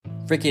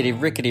Rickety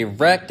rickety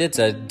wrecked, it's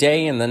a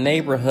day in the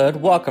neighborhood.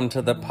 Welcome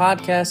to the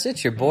podcast.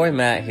 It's your boy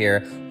Matt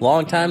here.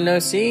 Long time no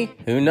see?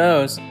 Who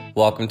knows?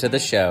 Welcome to the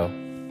show.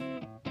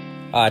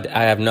 I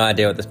have no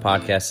idea what this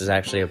podcast is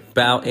actually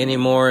about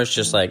anymore. It's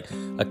just like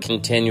a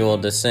continual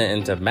descent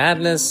into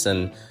madness,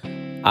 and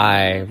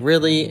I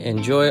really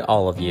enjoy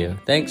all of you.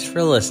 Thanks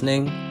for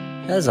listening,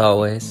 as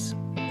always.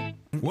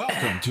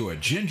 Welcome to a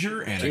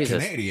ginger and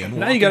Jesus. a Canadian.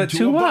 Now you got it to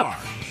two a up. bar.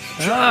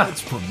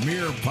 Charlotte's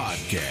premier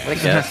podcast. I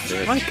guess,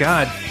 dude. My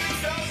God.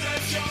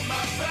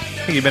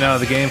 I think you've been out of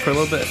the game for a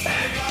little bit.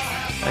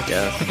 I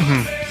guess.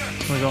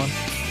 Where we going?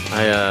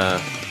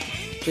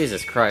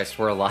 Jesus Christ,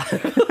 we're alive.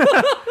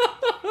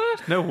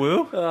 No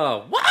woo?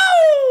 Oh,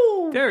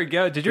 wow! There we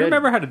go. Did you Good.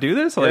 remember how to do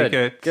this?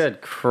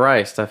 Good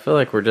Christ. I feel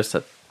like we're just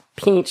a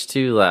pinch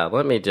too loud.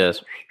 Let me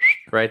just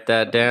write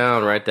that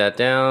down.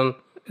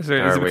 Is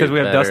it Are because we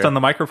we have dust better? on the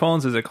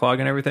microphones? Is it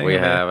clogging everything? We Or-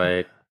 have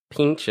a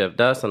pinch of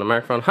dust on the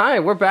microphone. Hi,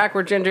 we're back.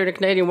 We're Ginger and a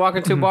Canadian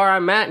walking to a bar.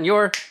 I'm Matt, and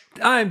you're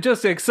I'm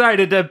just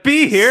excited to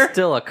be here.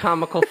 still a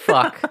comical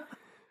fuck.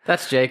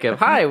 That's Jacob.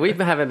 Hi, we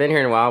haven't been here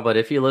in a while, but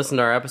if you listen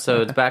to our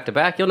episodes back to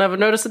back, you'll never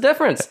notice the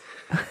difference.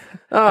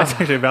 That's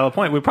actually a valid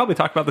point. We probably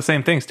talk about the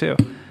same things too.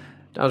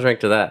 I'll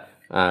drink to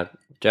that.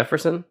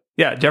 Jefferson?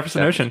 Yeah,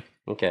 Jefferson Ocean.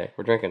 Okay,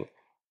 we're drinking.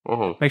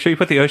 Make sure you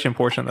put the ocean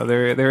portion though.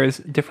 There is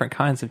different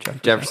kinds of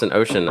Jefferson. Jefferson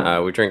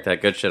Ocean. We drink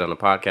that good shit on the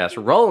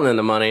podcast. Rolling in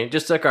the money.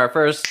 Just took our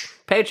first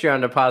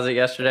Patreon deposit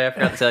yesterday. I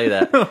forgot to tell you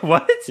that.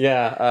 What?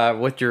 Yeah,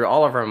 withdrew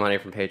all of our money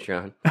from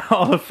Patreon.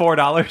 All the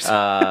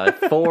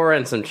 $4. 4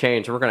 and some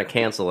change. We're going to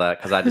cancel that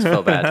because I just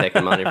feel bad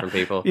taking money from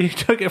people. You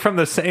took it from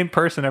the same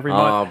person every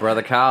month. Oh,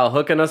 Brother Kyle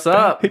hooking us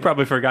up. He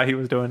probably forgot he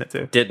was doing it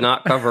too. Did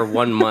not cover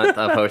 1 month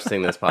of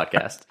hosting this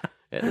podcast.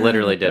 It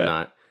literally did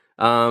not.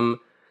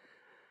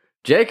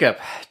 Jacob,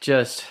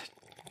 just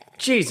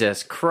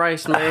Jesus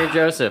Christ, Mary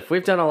Joseph.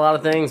 We've done a lot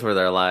of things with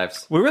our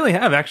lives. We really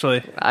have actually.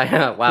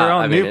 Wow. We're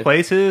on I mean, new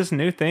places,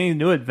 new things,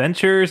 new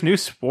adventures, new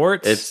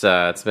sports.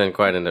 It's been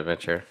quite an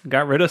adventure.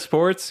 Got rid of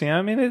sports. Yeah,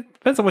 I mean, it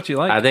depends on what you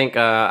like. I think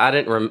I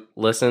didn't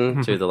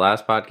listen to the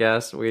last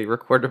podcast. We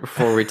recorded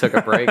before we took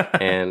a break,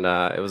 and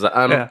it was an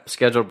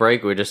unscheduled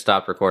break. We just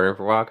stopped recording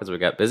for a while because we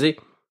got busy.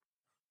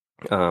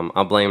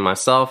 I'll blame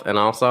myself, and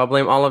also I'll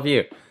blame all of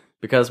you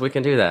because we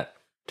can do that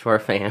to our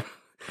fan.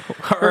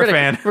 We're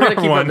gonna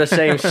keep up the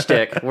same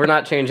shtick. We're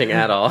not changing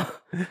at all.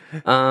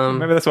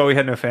 Maybe that's why we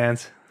had no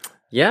fans.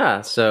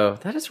 Yeah, so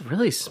that is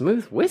really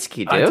smooth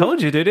whiskey, dude. I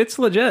told you, dude. It's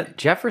legit.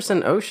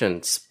 Jefferson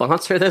Ocean,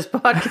 sponsor this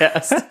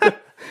podcast.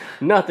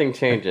 Nothing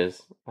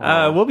changes.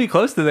 We'll be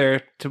close to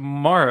there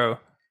tomorrow.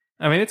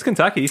 I mean, it's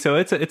Kentucky, so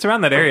it's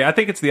around that area. I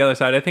think it's the other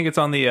side. I think it's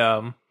on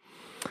the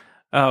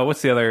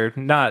what's the other?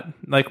 Not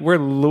like we're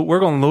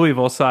going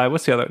Louisville side.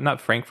 What's the other?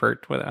 Not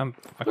Frankfurt. We're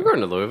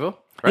going to Louisville.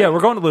 Right? Yeah,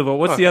 we're going to Louisville.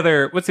 What's the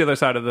other? What's the other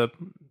side of the?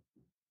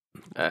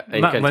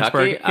 In Not Kentucky?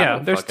 Lynchburg. I Yeah,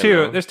 don't there's fucking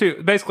know. There's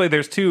two. Basically,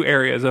 there's two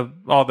areas of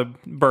all the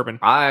bourbon.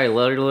 I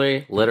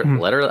literally,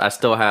 I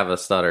still have a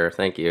stutter.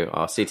 Thank you.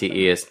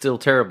 CTE is still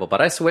terrible, but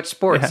I switched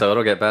sports, so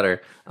it'll get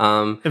better.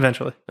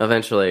 Eventually.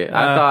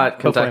 I thought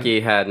Kentucky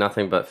hopefully. had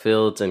nothing but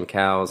fields and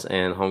cows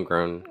and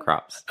homegrown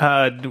crops.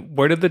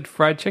 Where did the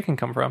fried chicken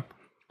come from?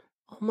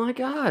 Oh my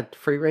God,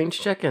 free range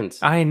chickens.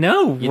 I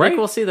know, You right? think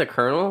we'll see the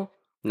Colonel?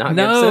 Not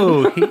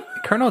No, Gibson?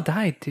 Colonel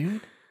died,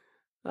 dude.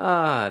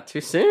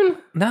 Too soon?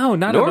 No,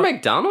 not Norm at all.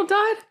 MacDonald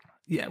died?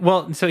 Yeah,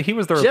 well, so he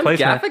was the Jim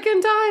replacement.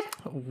 Gaffigan died?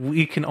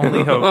 We can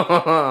only hope.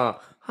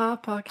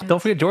 Hot podcast. Don't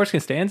forget George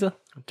Costanza.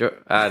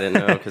 I didn't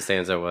know who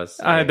Costanza was.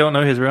 I don't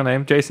know his real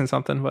name. Jason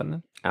something, wasn't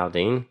it?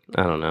 Aldine?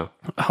 I don't know.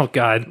 Oh,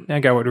 God.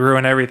 That guy would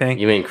ruin everything.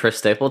 You mean Chris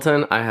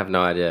Stapleton? I have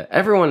no idea.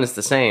 Everyone is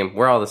the same.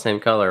 We're all the same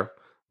color.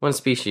 One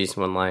species,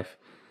 one life.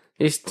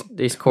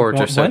 These cords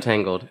are so What?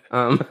 tangled.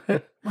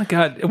 My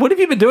God. What have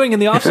you been doing in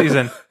the off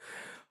season?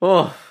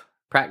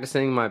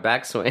 Practicing my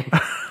backswing.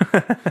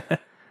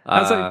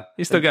 I was like,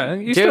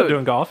 you're still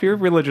doing golf. You're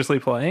religiously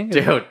playing.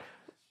 Dude,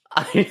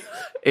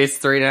 it's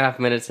 3.5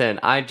 minutes in.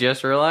 I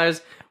just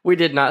realized we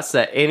did not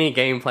set any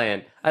game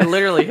plan. I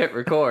literally hit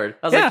record.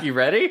 I was like, you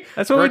ready?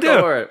 That's what we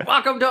do.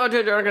 Welcome to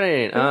Ginger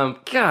Canadian.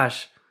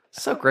 Gosh,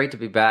 so great to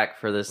be back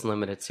for this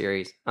limited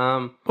series.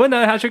 Well,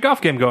 no, how's your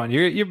golf game going?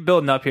 You're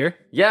building up here.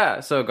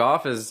 Yeah, so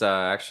golf is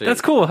actually...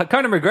 That's cool.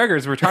 Conor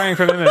McGregor's retiring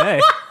from MMA.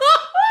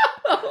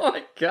 Oh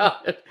my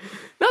God.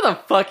 No, the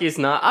fuck he's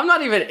not. I'm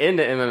not even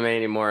into MMA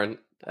anymore.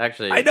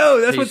 Actually, I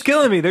know. That's what's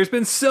killing me. There's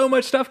been so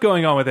much stuff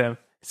going on with him.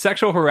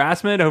 Sexual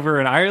harassment over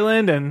in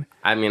Ireland, and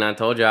I mean, I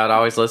told you I'd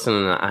always listen,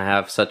 and I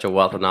have such a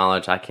wealth of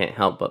knowledge. I can't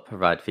help but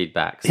provide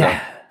feedback. So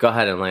go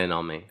ahead and land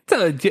on me.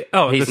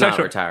 He's not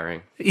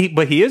retiring.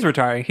 But he is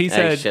retiring. He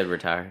said he should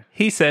retire.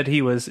 He said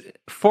he was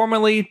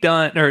formally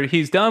done, or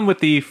he's done with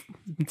the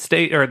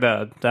state, or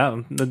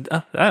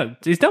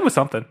he's done with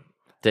something.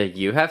 Do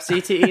you have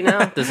CTE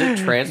now? Does it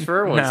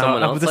transfer when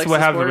someone else this likes is what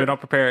the happens sport? when we don't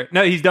prepare it.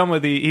 No, he's done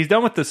with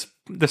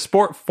the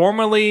sport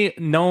formerly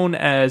known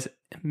as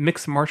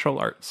mixed martial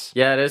arts.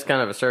 Yeah, it is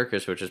kind of a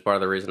circus, which is part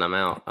of the reason I'm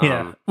out.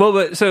 Yeah. Well,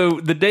 but so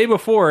the day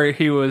before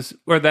he was,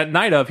 or that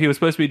night of, he was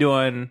supposed to be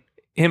doing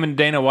him and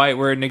Dana White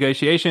were in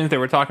negotiations. They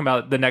were talking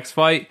about the next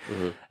fight.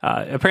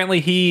 Apparently,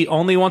 he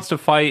only wants to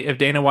fight if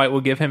Dana White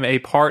will give him a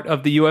part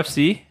of the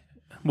UFC,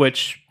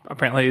 which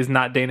apparently is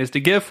not Dana's to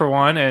give for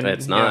one. And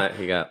It's not.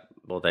 They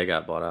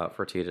got bought out.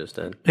 Fertitta's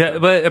did. Yeah,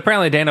 but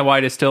apparently Dana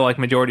White is still like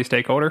majority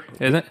stakeholder,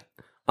 isn't it?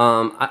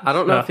 I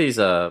don't know if he's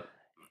a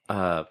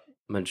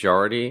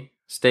majority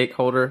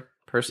stakeholder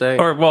per se.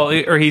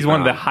 Or he's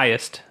one of the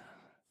highest.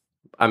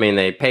 I mean,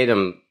 they paid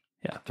him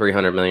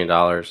 $300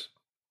 million.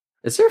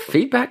 Is there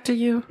feedback to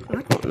you?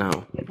 I don't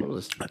know.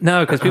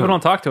 No, because people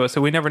don't talk to us,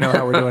 so we never know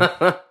how we're doing.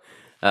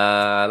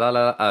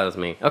 That was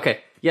me. Okay,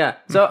 yeah.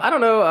 So I don't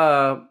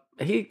know.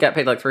 He got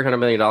paid like $300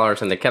 million,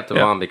 and they kept him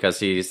on because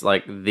he's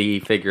like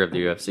the figure of the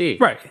UFC.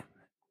 Right.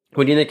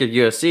 When you think of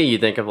UFC, you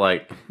think of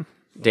like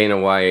Dana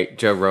White,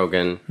 Joe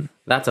Rogan.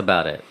 That's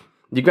about it.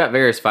 You've got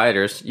various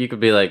fighters. You could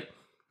be like,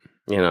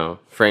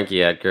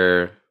 Frankie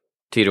Edgar,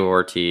 Tito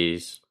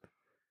Ortiz,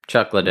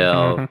 Chuck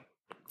Liddell,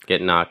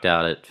 get knocked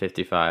out at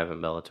 55 in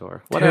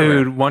Bellator.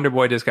 Whatever. Dude, Wonder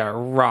Boy just got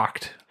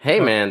rocked. Hey,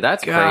 man,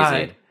 that's God.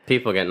 crazy.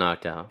 People get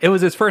knocked out. It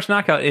was his first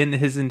knockout in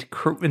his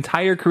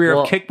entire career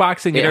of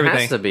kickboxing and everything.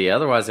 It has to be.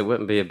 Otherwise, it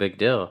wouldn't be a big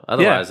deal.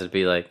 Otherwise, it'd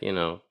be like,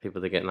 people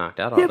that get knocked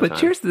out all the time. Yeah, but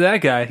cheers to that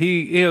guy.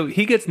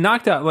 He gets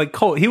knocked out like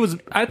cold.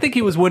 I think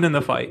he was winning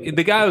the fight.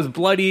 The guy was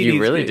bloody. You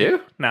really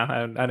do? No,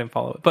 I didn't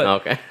follow it. But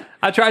okay.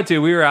 I tried to.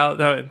 We were out.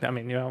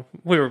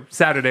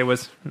 Saturday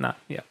was not,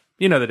 the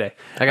day.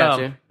 I got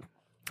you.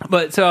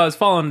 But so I was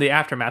following the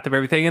aftermath of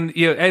everything, and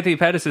Anthony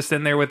Pettis is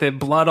sitting there with the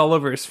blood all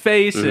over his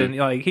face, and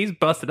he's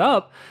busted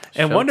up.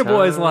 And Wonder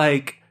Boy's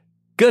like,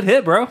 "Good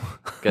hit, bro.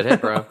 Good hit,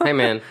 bro. Hey,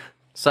 man,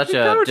 such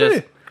a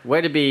just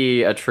way to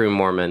be a true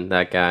Mormon.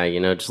 That guy,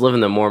 just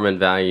living the Mormon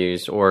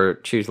values, or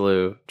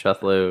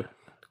Chuthlu,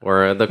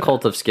 or the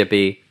cult of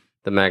Skippy,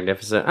 the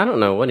Magnificent. I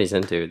don't know what he's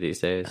into these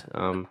days.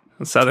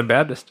 Southern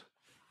Baptist.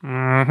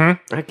 I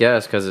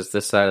guess because it's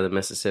this side of the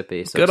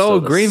Mississippi. So good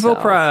old Greenville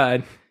South.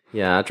 pride.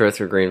 Yeah, I drove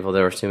through Greenville.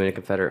 There were too many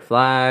Confederate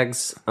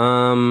flags.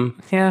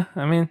 Yeah,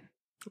 I mean...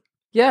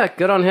 Yeah,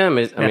 good on him.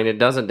 I mean, it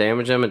doesn't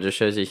damage him. It just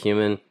shows he's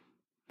human.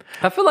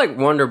 I feel like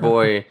Wonder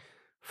Boy,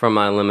 from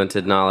my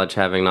limited knowledge,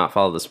 having not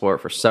followed the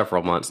sport for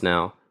several months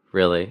now,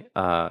 really,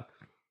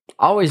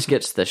 always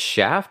gets the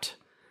shaft.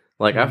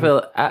 Like, I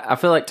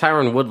feel like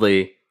Tyron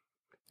Woodley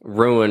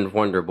ruined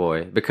Wonder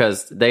Boy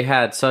because they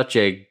had such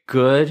a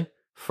good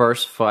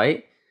first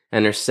fight,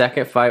 and their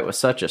second fight was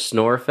such a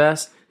snore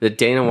fest that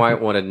Dana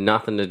White wanted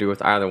nothing to do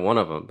with either one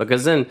of them.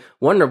 Because then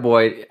Wonder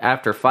Boy,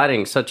 after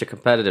fighting such a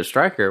competitive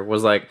striker,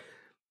 was like,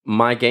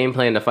 my game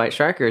plan to fight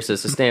strikers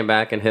is to stand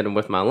back and hit him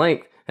with my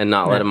length and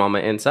not let him on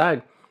my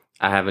inside.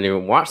 I haven't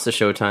even watched the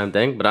Showtime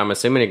thing, but I'm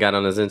assuming he got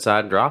on his inside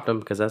and dropped him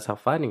because that's how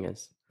fighting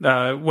is.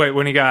 Wait,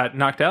 when he got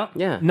knocked out?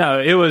 Yeah. No,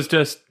 it was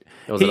just...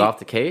 Was it off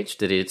the cage?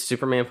 Did he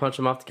Superman punch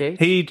him off the cage?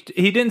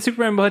 He didn't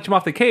Superman punch him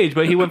off the cage,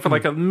 but he went for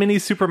like a mini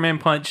Superman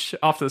punch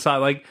off to the side.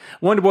 Like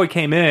Wonder Boy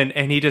came in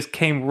and he just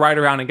came right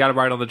around and got him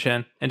right on the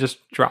chin and just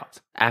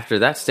dropped. After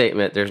that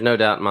statement, there's no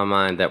doubt in my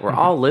mind that we're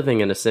all living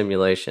in a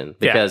simulation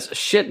because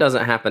shit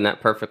doesn't happen that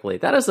perfectly.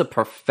 That is a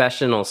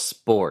professional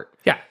sport.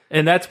 Yeah,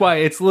 and that's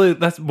why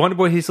that's Wonder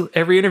Boy.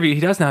 Every interview he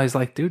does now, he's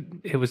like,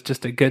 dude, it was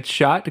just a good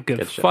shot, a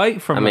good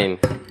fight.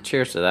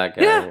 Cheers to that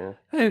guy. Yeah.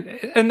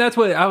 And that's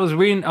what I was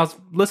reading. I was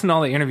listening to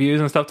all the interviews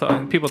and stuff,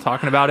 people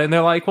talking about it, and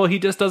they're like, well, he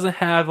just doesn't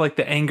have like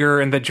the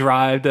anger and the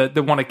drive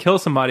to want to kill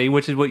somebody,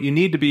 which is what you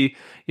need to be,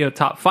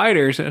 top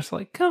fighters. And it's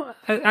like, come on.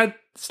 I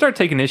start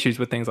taking issues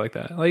with things like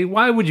that. Like,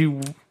 why would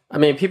you? I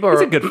mean, he's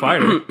a good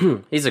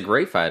fighter. He's a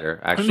great fighter,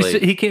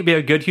 actually. He can't be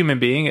a good human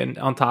being, and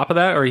on top of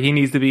that, or he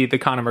needs to be the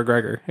Conor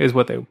McGregor, is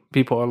what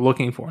people are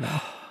looking for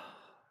now.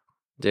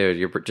 Dude,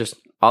 you're just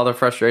all the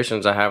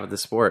frustrations I have with the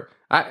sport.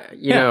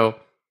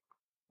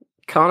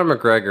 Conor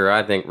McGregor,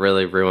 I think,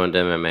 really ruined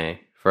MMA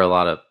for a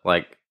lot of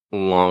like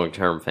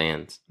long-term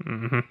fans.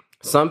 Mm-hmm.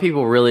 Some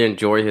people really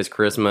enjoy his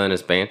charisma and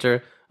his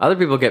banter. Other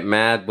people get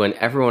mad when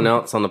everyone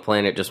else on the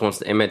planet just wants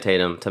to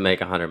imitate him to make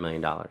 $100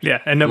 million.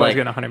 Yeah, and nobody's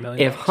getting $100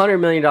 million. If $100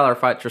 million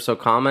fights were so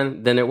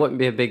common, then it wouldn't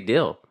be a big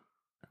deal.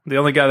 The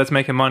only guy that's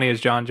making money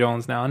is John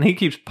Jones now, and he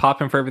keeps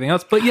popping for everything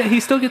else. But yeah, he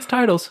still gets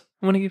titles.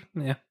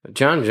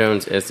 John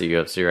Jones is the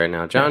UFC right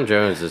now. John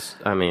Jones is,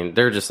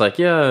 they're just like,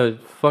 yeah,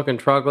 fucking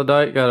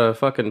troglodyte got a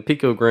fucking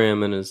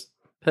picogram in his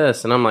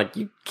piss. And I'm like,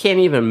 you can't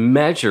even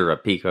measure a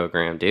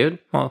picogram, dude.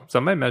 Well,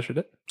 somebody measured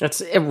it.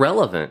 That's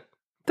irrelevant.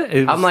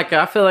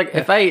 I feel like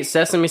if I ate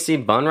sesame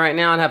seed bun right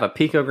now, I'd have a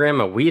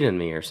picogram of weed in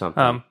me or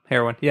something.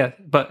 Heroin. Yeah,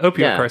 but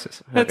opioid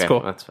crisis. That's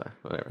cool. That's fine.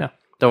 Whatever. Yeah.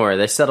 Don't worry.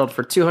 They settled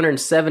for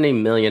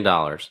 $270 million.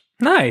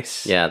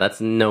 Nice. Yeah, that's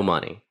no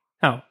money.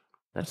 Oh.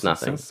 That's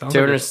nothing.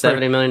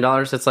 $270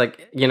 million. It's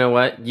like, you know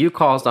what? You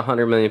caused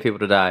 100 million people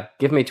to die.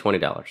 Give me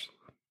 $20.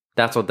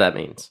 That's what that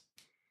means.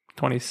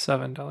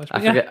 $27.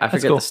 I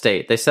forget the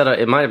state. They settled.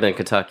 It might have been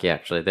Kentucky,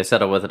 actually. They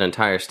settled with an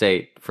entire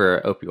state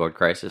for opioid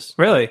crisis.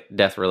 Really?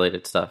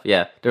 Death-related stuff.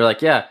 Yeah. They're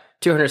like, yeah,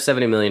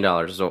 $270 million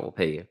is what we'll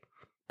pay you.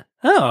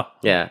 Oh.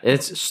 Yeah.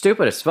 It's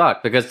stupid as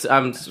fuck because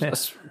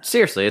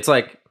seriously, it's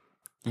like,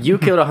 you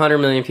killed 100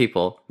 million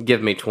people,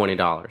 give me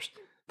 $20.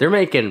 They're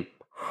making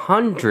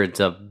hundreds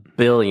of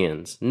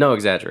billions. No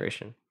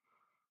exaggeration.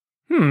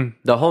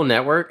 The whole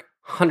network,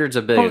 hundreds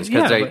of billions.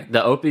 Because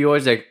the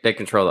opioids, they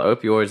control the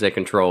opioids. They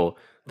control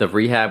the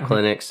rehab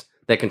clinics.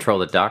 They control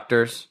the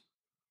doctors.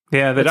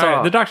 Yeah,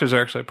 the doctors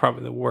are actually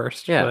probably the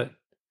worst. Yeah, but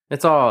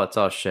it's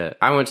all shit.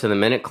 I went to the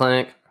Minute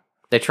Clinic.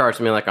 They charged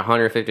me like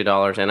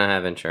 $150, and I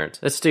have insurance.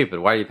 It's stupid.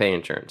 Why do you pay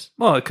insurance?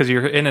 Well, because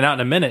you're in and out in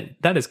a minute.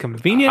 That is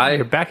convenient.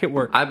 You're back at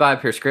work. I buy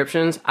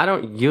prescriptions. I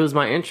don't use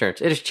my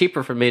insurance. It is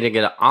cheaper for me to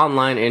get an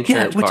online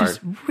insurance which card. is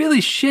really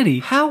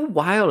shitty. How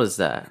wild is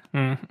that?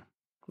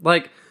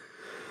 Like,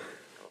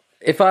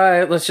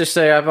 let's just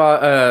say I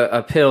bought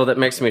a pill that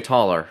makes me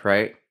taller,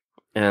 right?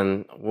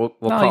 And we'll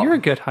call, you're a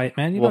good height,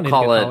 man. We'll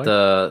call it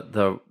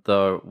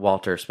the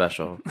Walter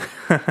Special.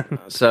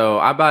 So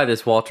I buy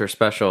this Walter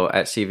Special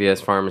at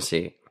CVS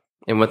Pharmacy,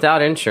 and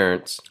without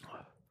insurance,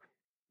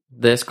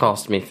 this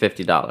cost me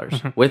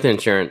 $50. With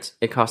insurance,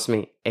 it cost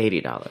me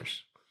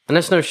 $80, and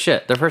that's no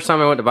shit. The first time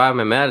I went to buy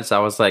my meds, I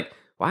was like,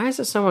 "Why is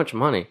it so much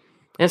money?"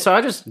 And so I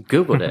just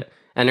Googled it,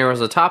 and there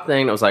was a top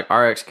thing that was like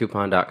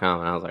rxcoupon.com,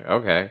 and I was like,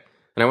 "Okay."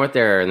 And I went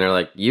there, and they're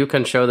like, "You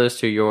can show this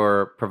to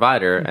your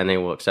provider, and they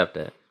will accept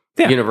it."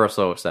 Yeah.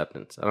 Universal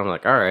acceptance. And I'm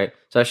like, all right.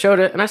 So I showed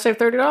it and I saved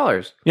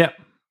 $30. Yeah.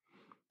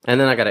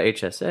 And then I got an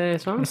HSA.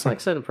 So I'm just like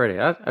sitting pretty.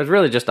 I was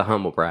really just a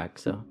humble brag.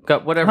 So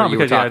whatever you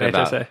were talking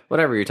about.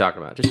 Whatever you're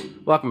talking about. Just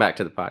welcome back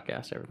to the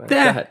podcast, everybody.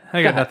 Yeah, go ahead.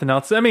 I got nothing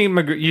else. I mean,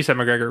 you said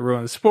McGregor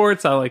ruined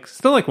sports. I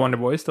still like Wonder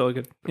Boy. Still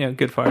a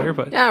good fighter.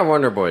 But yeah,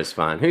 Wonder Boy's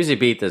fine. Who's he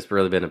beat that's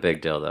really been a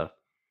big deal, though?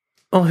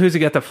 Well, who's he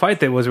got to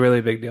fight that was really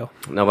a big deal?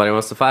 Nobody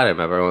wants to fight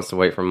him. Everyone wants to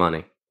wait for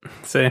money.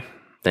 See?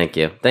 Thank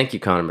you,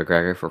 Conor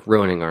McGregor, for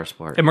ruining our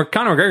sport. And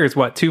Conor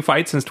McGregor's 2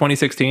 fights since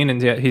 2016,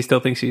 and yet he still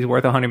thinks he's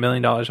worth $100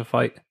 million a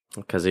fight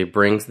because he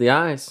brings the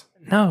eyes.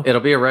 No, it'll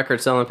be a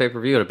record-selling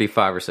pay-per-view. It'll be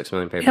 5 or 6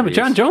 million pay-per-views. Yeah, but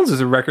John Jones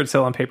is a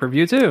record-selling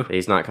pay-per-view too.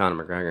 He's not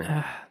Conor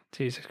McGregor.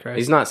 Jesus Christ,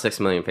 he's not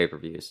 6 million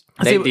pay-per-views.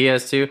 Nate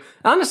Diaz too.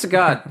 Honest to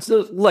God,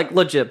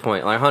 legit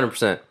point,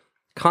 100%.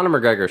 Conor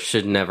McGregor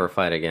should never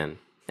fight again.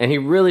 And he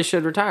really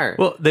should retire.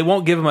 Well, they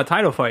won't give him a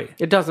title fight.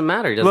 It doesn't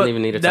matter. He doesn't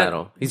even need a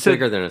title. He's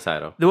bigger than a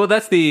title. Well,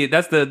 that's the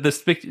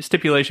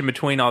stipulation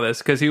between all this,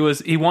 because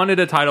he wanted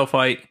a title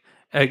fight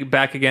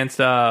back against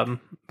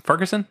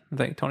Ferguson. I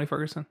think Tony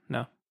Ferguson.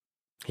 No,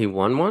 he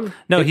won one.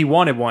 No, he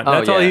wanted one.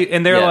 That's all.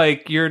 And they're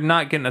like, you're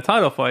not getting a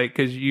title fight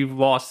because you've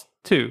lost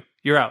 2.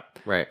 You're out.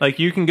 Right. Like,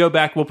 you can go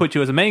back. We'll put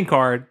you as a main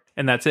card,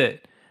 and that's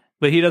it.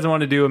 But he doesn't want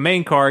to do a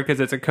main card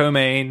because it's a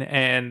co-main,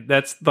 and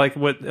that's like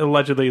what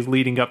allegedly is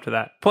leading up to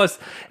that. Plus,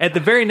 at the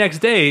very next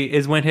day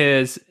is when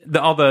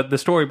the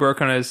story broke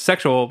on his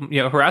sexual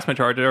harassment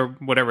charge or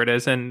whatever it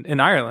is in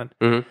Ireland.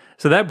 Mm-hmm.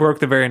 So that broke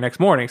the very next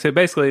morning. So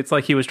basically, it's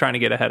like he was trying to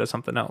get ahead of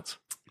something else.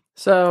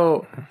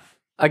 So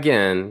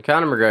again,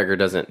 Conor McGregor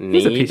doesn't need.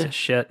 He's a piece of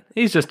shit.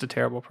 He's just a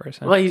terrible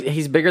person. Well,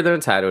 he's bigger than a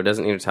title. He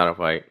doesn't need a title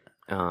fight.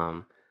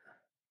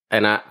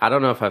 And I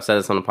don't know if I've said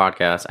this on the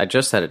podcast. I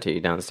just said it to you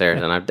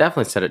downstairs, and I've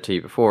definitely said it to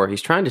you before.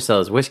 He's trying to sell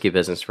his whiskey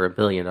business for $1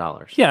 billion.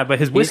 Yeah, but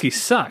his whiskey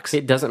sucks.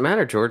 It doesn't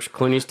matter. George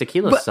Clooney's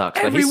tequila sucks,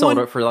 but he sold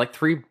it for like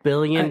 $3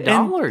 billion.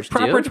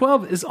 Proper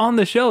 12 is on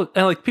the shelf,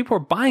 and like people are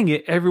buying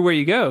it everywhere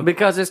you go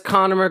because it's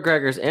Conor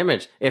McGregor's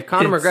image. If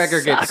Conor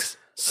McGregor gets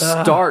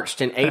starched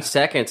in 8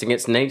 seconds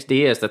against Nate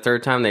Diaz the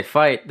third time they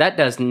fight, that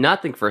does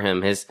nothing for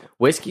him. His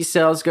whiskey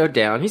sales go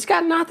down. He's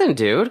got nothing,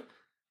 dude.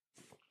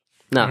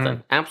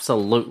 Nothing.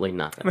 Absolutely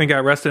nothing. They got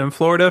arrested in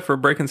Florida for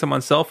breaking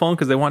someone's cell phone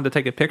because they wanted to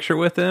take a picture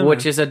with him.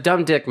 Which is a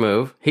dumb dick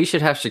move. He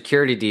should have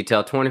security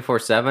detail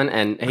 24/7,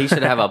 and he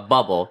should have a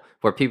bubble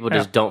where people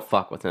just don't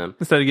fuck with him.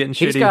 Instead of getting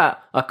shitty. He's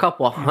got a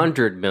couple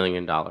 $100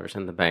 million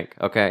in the bank,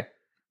 okay?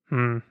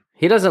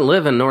 He doesn't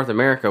live in North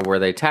America where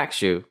they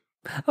tax you.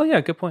 Oh,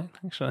 yeah, good point,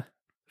 actually.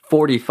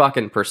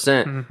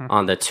 40%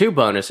 on the 2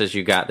 bonuses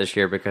you got this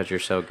year because you're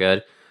so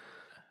good.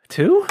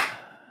 2?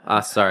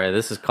 Sorry,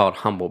 this is called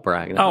humble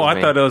brag. I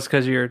thought it was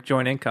because of your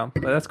joint income,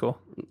 but that's cool.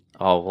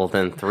 Oh, well,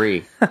 then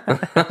 3.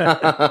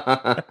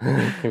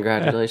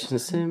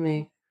 Congratulations to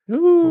me.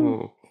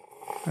 Ooh.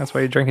 That's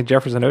why you're drinking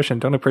Jefferson Ocean.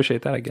 Don't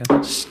appreciate that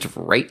again.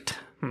 Straight.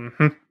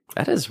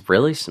 That is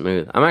really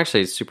smooth. I'm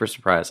actually super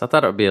surprised. I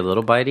thought it would be a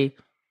little bitey.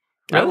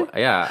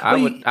 Really?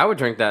 I would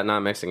drink that, not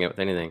mixing it with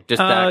anything. Just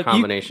that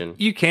combination.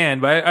 You can,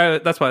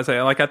 but that's why I say,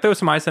 I throw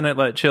some ice in it,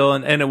 let it chill,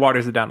 and it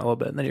waters it down a little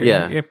bit. And then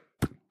you're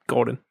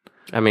golden.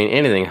 I mean,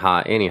 anything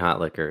hot, any hot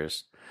liquor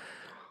is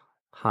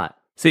hot.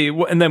 See,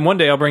 and then one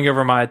day I'll bring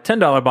over my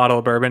 $10 bottle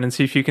of bourbon and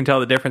see if you can tell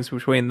the difference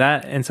between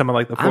that and some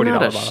of the $40 bottles. I'm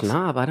not a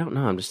snob. I don't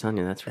know. I'm just telling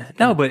you that's right.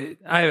 No, but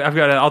I've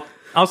got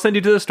I'll send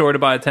you to the store to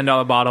buy a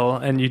 $10 bottle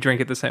and you drink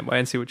it the same way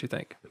and see what you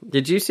think.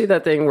 Did you see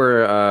that thing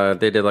where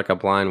they did a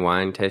blind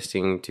wine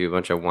tasting to a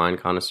bunch of wine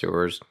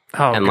connoisseurs?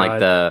 Oh, and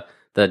God.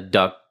 the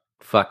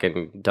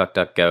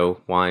Duck Go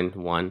wine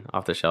won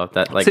off the shelf.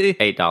 That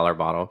 $8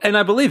 bottle. And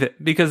I believe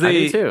it because I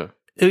do too.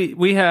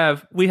 We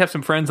have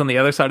some friends on the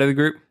other side of the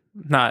group,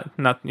 not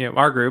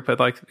our group, but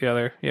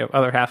the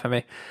other half of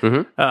me,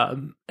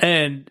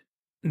 and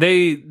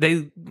they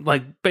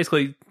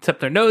basically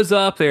tip their nose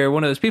up. They're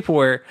one of those people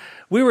where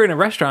we were in a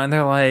restaurant and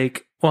they're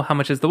like, well, how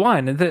much is the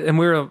wine? And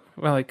we're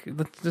like,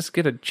 let's just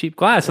get a cheap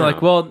glass. And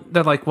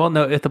they're like, well,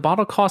 no, if the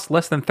bottle costs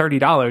less than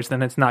 $30,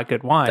 then it's not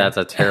good wine. That's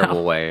a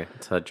terrible way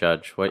to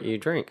judge what you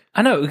drink.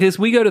 I know, because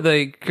we go to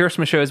the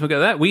Christmas shows, we go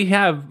to that. We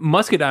have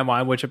muscadine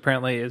wine, which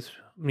apparently is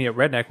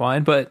redneck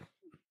wine, but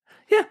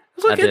yeah.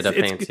 I did a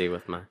fancy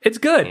with my. It's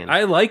good. hand.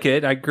 I like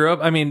it. I grew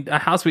up, a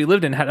house we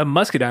lived in had a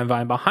muscadine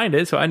vine behind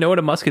it, so I know what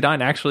a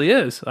muscadine actually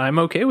is. I'm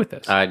okay with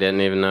this. I didn't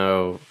even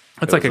know.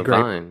 It's like a grape.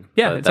 Vine.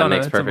 Yeah, But it's that on a-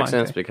 makes it's a perfect vine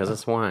sense thing. because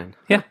it's wine.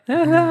 Yeah.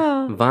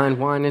 Vine,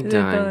 wine, and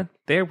dine.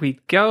 There we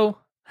go.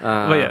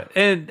 But yeah,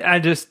 and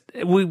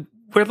we're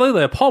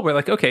literally appalled. We're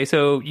like, okay,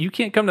 so you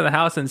can't come to the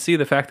house and see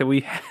the fact that we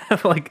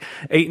have like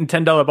 $8 and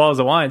 $10 bottles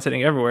of wine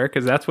sitting everywhere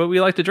because that's what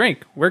we like to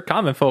drink. We're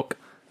common folk.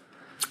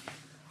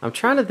 I'm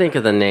trying to think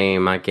of the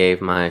name I gave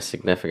my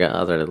significant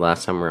other the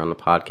last time we were on the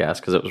podcast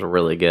because it was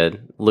really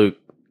good. Luke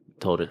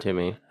told it to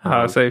me.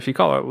 So if you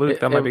call it Luke,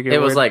 that might be good.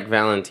 It was word. like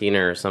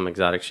Valentina or some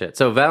exotic shit.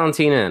 So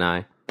Valentina and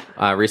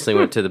I recently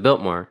went to the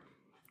Biltmore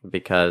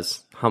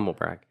because humble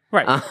brag.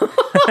 Right. I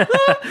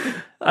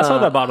saw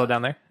that bottle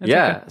down there. It's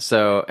Yeah. okay.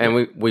 So,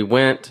 and we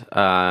went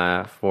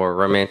for a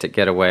romantic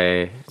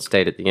getaway.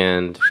 Stayed at the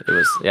end.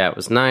 It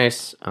was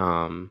nice.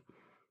 For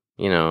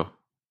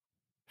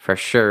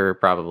sure,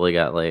 probably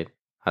got laid.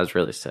 I was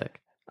really sick.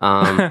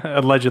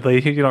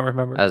 Allegedly, you don't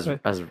remember. I was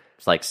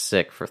like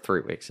sick for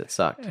 3 weeks. It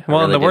sucked. I Well,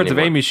 in really the words didn't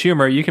of even Amy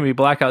Schumer, you can be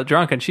blackout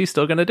drunk and she's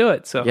still going to do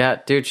it. So Yeah,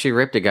 dude, she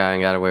ripped a guy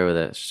and got away with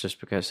it. It's just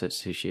because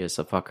it's who she is,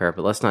 so fuck her.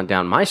 But let's not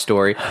down my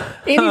story.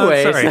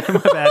 Anyways, sorry,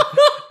 my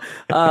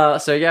bad.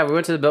 so yeah, we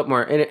went to the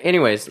Biltmore.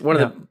 Anyways, one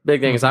of the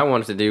big things I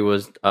wanted to do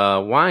was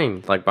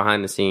wine, like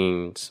behind the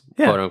scenes,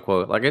 quote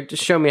unquote. Like,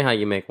 just show me how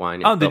you make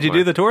wine. Oh, did you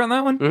do the tour on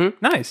that one?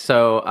 Mm-hmm. Nice.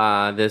 So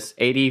this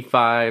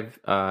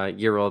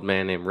 85-year-old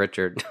man named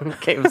Richard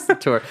gave us the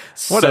tour.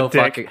 What so a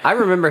dick. fucking, I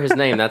remember his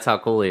name. That's how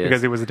cool he is.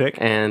 Because he was a dick.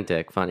 And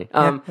dick, funny.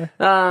 Cock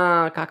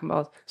and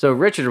balls. So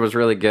Richard was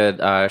really good.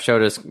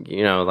 Showed us,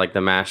 like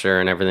the masher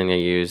and everything they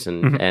use,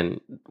 and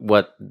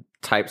what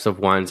types of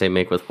wines they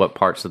make with what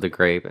parts of the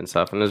grape and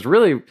stuff. And it was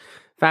really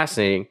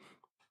fascinating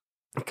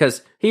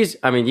because you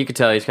could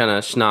tell he's kind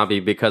of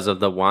snobby because of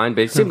the wine,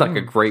 but he seemed like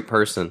a great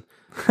person.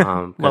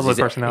 Lovely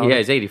personality. Yeah,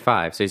 he's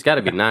 85, so he's got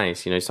to be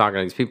nice. He's talking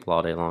to these people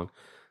all day long.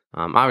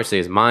 Obviously,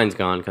 his mind's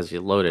gone because he's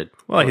loaded.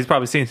 Well, he's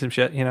probably seen some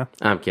shit,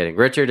 I'm kidding.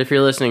 Richard, if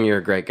you're listening, you're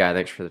a great guy.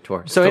 Thanks for the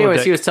tour. So Still a anyways,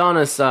 dick. he was telling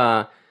us,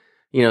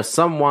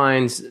 some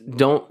wines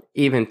don't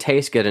even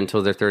taste good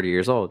until they're 30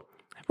 years old.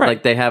 Right.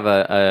 Like they have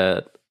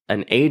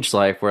an age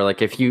life where,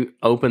 like, if you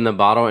open the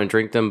bottle and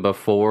drink them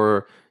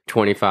before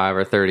 25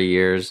 or 30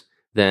 years,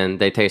 then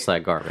they taste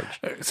like garbage.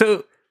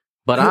 So,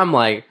 But I'm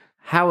like,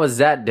 how is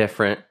that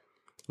different?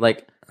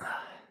 Like,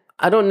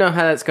 I don't know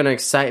how that's going to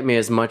excite me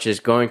as much as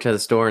going to the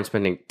store and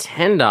spending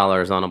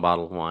 $10 on a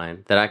bottle of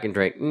wine that I can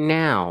drink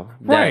now.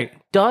 That Right.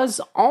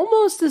 does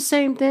almost the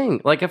same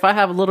thing. Like, if I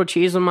have a little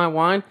cheese in my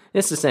wine,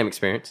 it's the same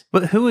experience.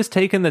 but who has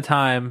taken the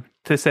time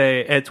to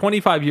say at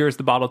 25 years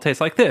the bottle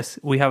tastes like this?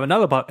 We have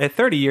another bottle at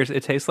 30 years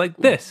it tastes like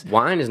this.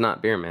 Wine is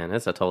not beer, man.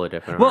 It's a totally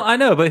different. Well, I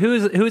know, but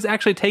who's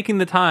actually taking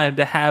the time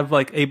to have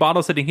like a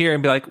bottle sitting here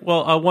and be like,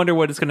 well, I wonder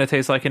what it's going to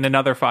taste like in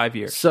another 5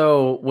 years.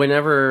 So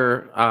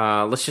whenever,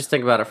 let's just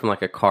think about it from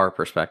like a car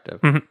perspective.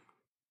 Mhm.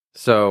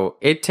 So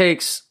it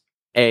takes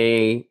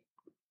a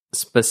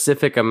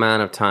specific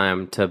amount of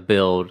time to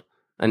build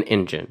an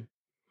engine,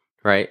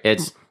 right?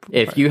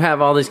 If you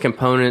have all these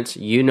components,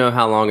 you know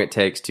how long it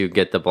takes to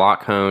get the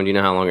block honed. You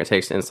know how long it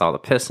takes to install the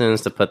pistons,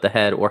 to put the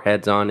head or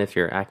heads on. If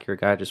you're Acura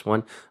guy, just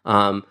one.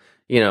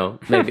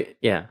 Maybe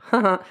yeah.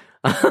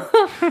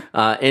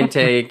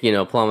 Intake,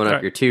 plumbing up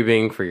Right. your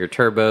tubing for your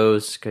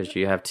turbos because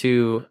you have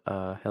two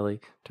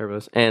heli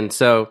turbos, and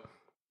so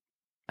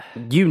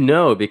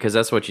because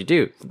that's what you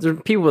do. There are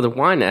people with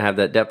wine that have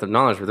that depth of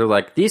knowledge where they're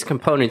like, these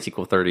components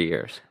equal 30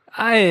 years.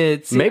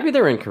 Maybe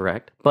they're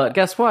incorrect, but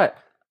guess what?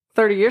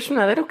 30 years from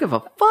now, they don't give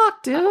a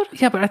fuck, dude.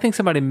 Yeah, but I think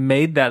somebody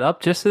made that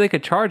up just so they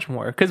could charge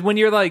more. Because when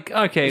you're like,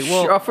 okay,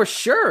 well, For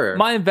sure.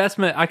 my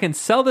investment, I can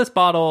sell this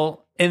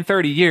bottle in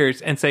 30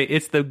 years and say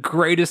it's the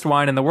greatest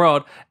wine in the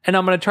world, and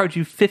I'm going to charge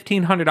you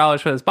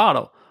 $1,500 for this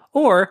bottle.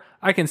 Or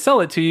I can sell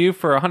it to you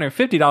for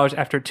 $150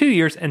 after 2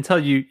 years and tell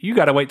you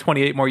got to wait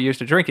 28 more years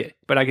to drink it,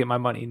 but I get my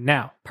money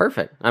now.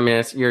 Perfect. I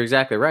mean, you're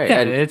exactly right. Yeah,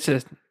 And it's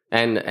just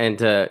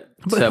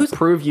to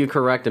prove you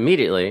correct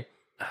immediately,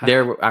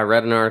 I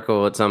read an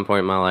article at some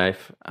point in my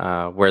life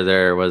where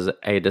there was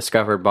a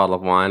discovered bottle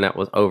of wine that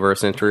was over a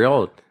century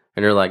old.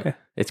 And you're like,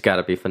 it's got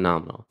to be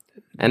phenomenal.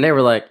 And they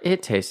were like,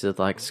 it tasted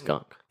like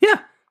skunk. yeah.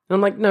 And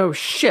I'm like, no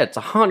shit, it's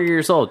 100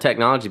 years old.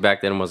 Technology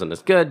back then wasn't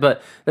as good,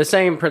 but the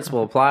same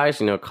principle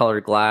applies,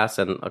 colored glass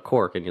and a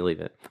cork, and you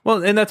leave it.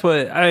 Well, and that's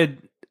what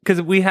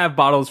because we have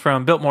bottles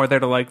from Biltmore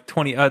that are like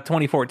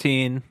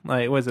 2014,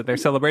 like, what is it, their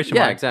celebration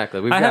Yeah, wine. exactly.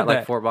 We've I got have like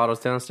that. 4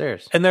 bottles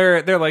downstairs. And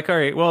they're like, all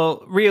right,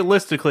 well,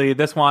 realistically,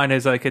 this wine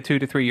is like a 2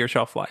 to 3 year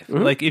shelf life.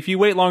 Mm-hmm. Like, if you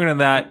wait longer than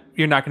that,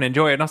 you're not going to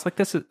enjoy it. And I was like,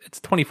 it's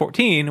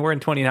 2014. We're in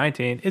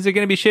 2019. Is it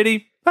going to be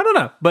shitty? I don't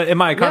know. But am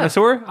I a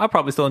connoisseur? I'll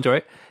probably still enjoy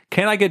it.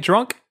 Can I get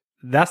drunk?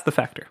 That's the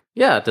factor.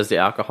 Yeah, does the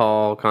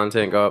alcohol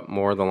content go up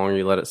more the longer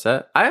you let it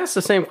set? I asked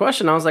the same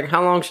question. I was like,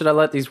 how long should I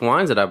let these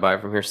wines that I buy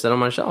from here sit on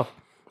my shelf?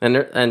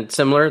 And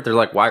similar, they're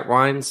like white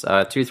wines.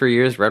 2-3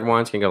 years. Red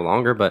wines can go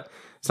longer, but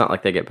it's not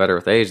like they get better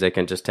with age. They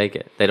can just take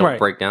it. They don't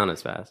break down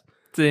as fast.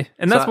 See,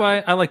 and that's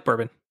why I like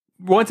bourbon.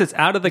 Once it's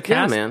out of the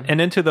cask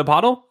and into the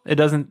bottle, it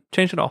doesn't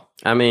change at all.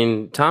 I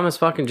mean, Thomas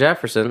fucking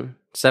Jefferson,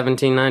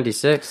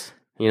 1796.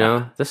 You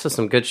know, this is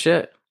some good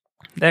shit.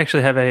 They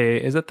actually have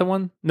is that the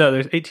one? No,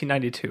 there's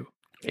 1892.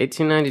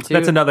 1892?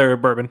 That's another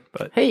bourbon.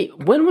 But hey,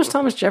 when was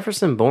Thomas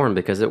Jefferson born?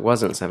 Because it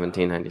wasn't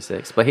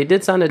 1796. But he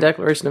did sign the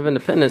Declaration of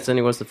Independence, and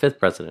he was the 5th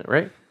president,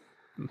 right?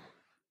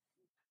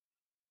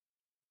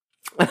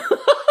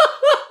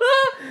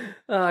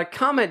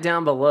 Comment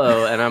down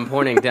below, and I'm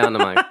pointing down to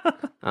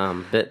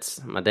my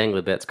bits, my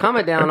dangly bits.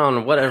 Comment down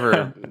on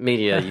whatever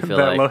media you feel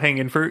that like.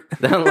 low-hanging fruit.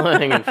 That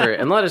low-hanging fruit.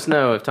 And let us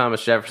know if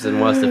Thomas Jefferson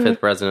was the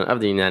 5th president of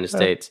the United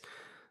States.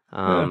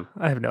 I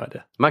have no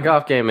idea. My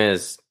golf game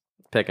is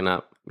picking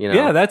up. You know,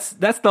 yeah,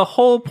 that's the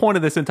whole point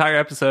of this entire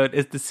episode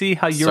is to see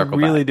how you're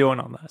really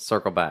doing on that.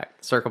 Circle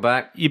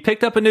back. You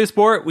picked up a new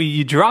sport.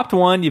 You dropped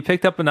one. You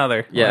picked up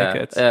another.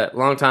 Yeah,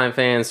 longtime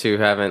fans who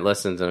haven't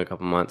listened in a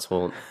couple months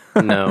will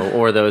know,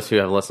 or those who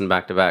have listened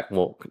back to back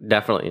will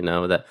definitely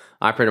know that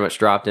I pretty much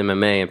dropped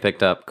MMA and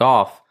picked up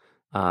golf,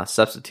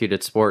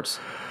 substituted sports.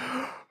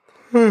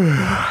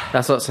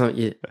 That's what some.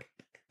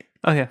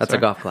 Oh yeah, that's a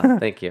golf clap.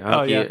 Thank you.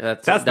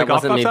 That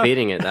wasn't me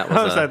beating it. That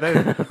was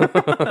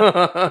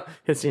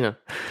it's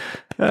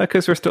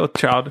because we're still a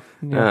child.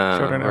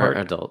 Children we're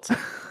adults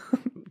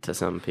to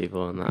some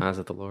people in the eyes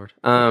of the Lord.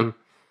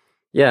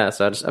 Yeah.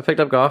 So I picked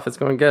up golf. It's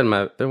going good.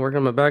 I've been working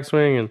on my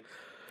backswing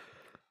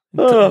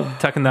and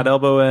tucking that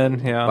elbow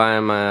in. Yeah,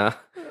 buying my.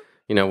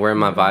 Wearing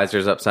my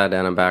visors upside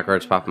down and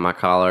backwards, popping my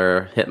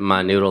collar, hitting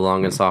my noodle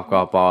long and soft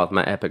golf ball with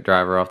my epic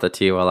driver off the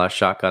tee while I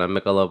shotgun a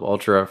Michelob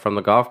Ultra from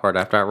the golf cart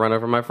after I run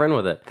over my friend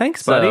with it.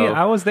 Thanks, buddy.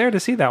 I was there to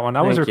see that one.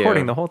 I was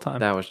recording the whole time.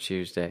 That was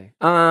Tuesday.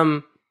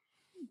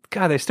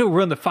 God, they still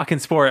ruined the fucking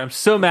sport. I'm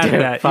so mad at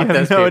that. Fuck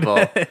those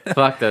people.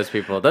 Fuck those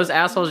people. Those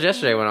assholes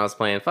yesterday when I was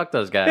playing. Fuck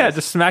those guys. Yeah,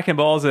 just smacking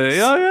balls.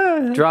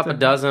 Drop a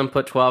dozen,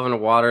 put 12 in the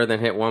water, then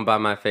hit one by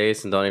my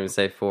face and don't even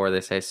say 4. They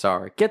say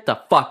sorry. Get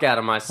the fuck out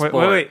of my sport.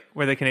 Wait.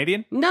 Were they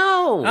Canadian?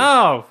 No.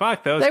 Oh,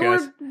 fuck those guys. They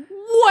were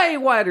way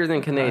wider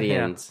than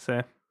Canadians.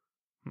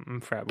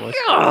 Frat boys.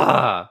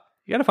 Ugh.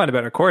 You got to find a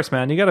better course,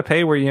 man. You got to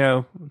pay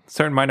where,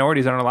 certain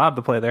minorities aren't allowed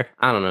to play there.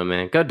 I don't know,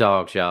 man. Go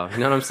dogs, y'all. You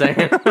know what I'm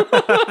saying?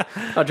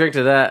 I'll drink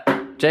to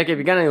that. Jacob,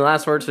 you got any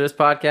last words for this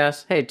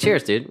podcast? Hey,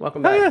 cheers, dude.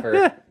 Welcome back.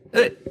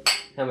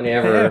 How many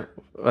ever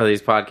of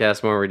these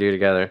podcasts more we do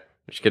together?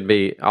 Which could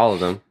be all of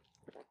them.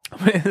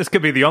 This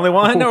could be the only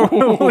one, or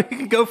we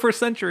could go for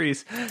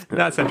centuries.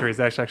 Not centuries,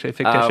 that's actually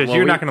fictitious.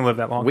 You're not going to live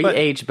that long. We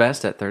age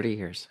best at 30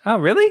 years. Oh,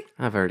 really?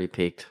 I've already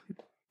peaked.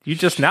 You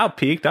just now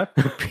peaked. I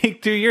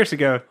peaked 2 years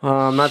ago.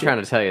 I'm not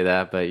trying to tell you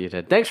that, but you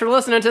did. Thanks for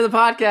listening to the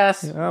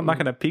podcast. I'm not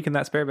going to peak in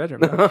that spare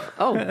bedroom.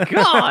 Oh,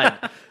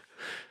 God.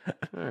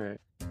 All right.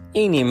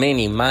 Eeny,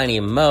 meeny, miny,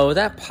 mo,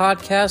 that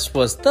podcast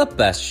was the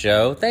best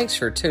show. Thanks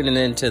for tuning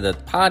in to the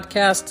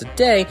podcast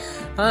today.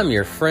 I'm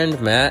your friend,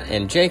 Matt,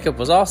 and Jacob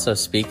was also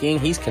speaking.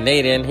 He's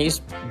Canadian. He's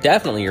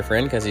definitely your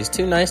friend because he's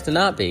too nice to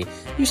not be.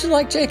 You should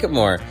like Jacob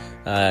more.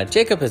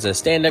 Jacob is a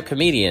stand-up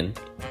comedian.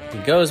 He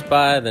goes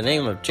by the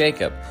name of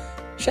Jacob.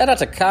 Shout out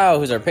to Kyle,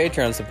 who's our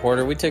Patreon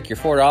supporter. We took your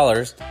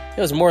 $4. It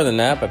was more than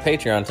that, but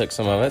Patreon took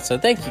some of it. So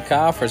thank you,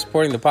 Kyle, for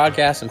supporting the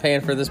podcast and paying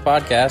for this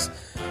podcast.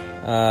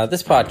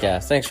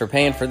 Thanks for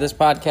paying for this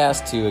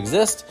podcast to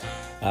exist.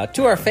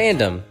 To our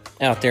fandom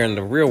out there in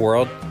the real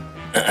world,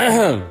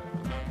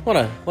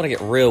 want to get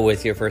real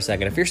with you for a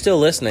second. If you're still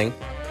listening,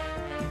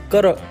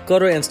 go to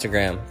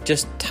Instagram.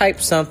 Just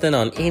type something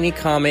on any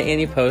comment,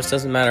 any post.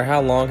 Doesn't matter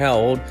how long, how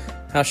old,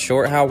 how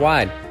short, how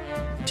wide.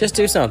 Just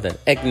do something.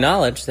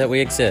 Acknowledge that we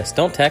exist.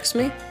 Don't text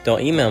me. Don't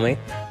email me.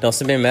 Don't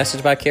send me a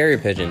message by carrier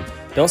pigeon.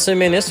 Don't send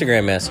me an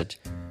Instagram message.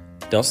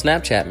 Don't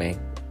Snapchat me.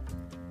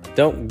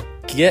 Don't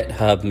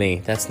GitHub me.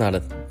 That's not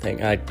a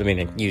thing. I mean,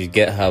 I use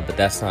GitHub, but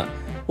that's not...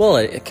 Well,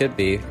 it could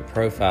be a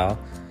profile.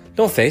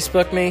 Don't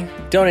Facebook me.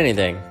 Don't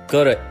anything.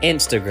 Go to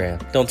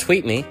Instagram. Don't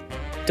tweet me.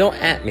 Don't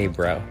at me,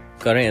 bro.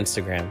 Go to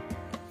Instagram.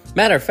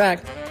 Matter of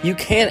fact, you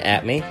can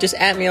at me. Just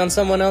at me on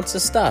someone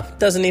else's stuff.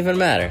 Doesn't even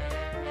matter.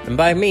 And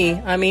by me,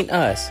 I mean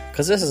us,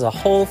 because this is a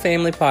whole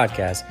family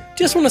podcast.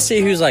 Just want to see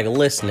who's,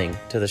 listening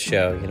to the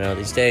show,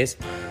 these days.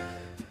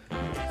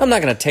 I'm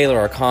not going to tailor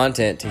our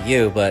content to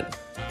you, but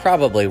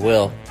probably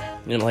will.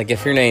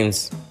 If your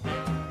name's,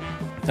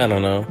 I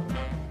don't know,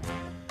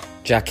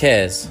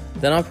 Jaquez,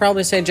 then I'll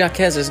probably say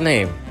Jaquez's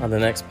name on the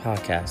next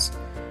podcast.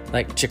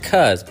 Like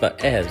Jacuz,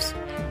 but Ez.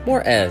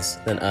 More Ez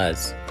than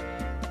Uz.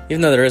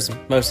 Even though there is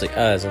mostly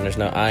Uz and there's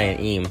no I in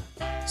Eam,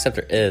 except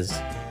there is.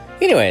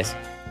 Anyways,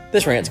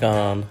 this rant's gone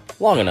on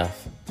long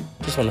enough.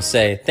 Just want to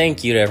say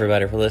thank you to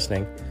everybody for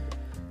listening.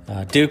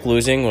 Duke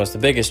losing was the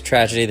biggest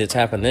tragedy that's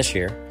happened this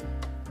year.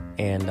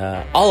 And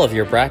all of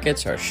your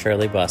brackets are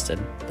surely busted.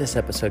 This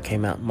episode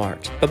came out in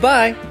March.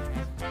 Bye-bye!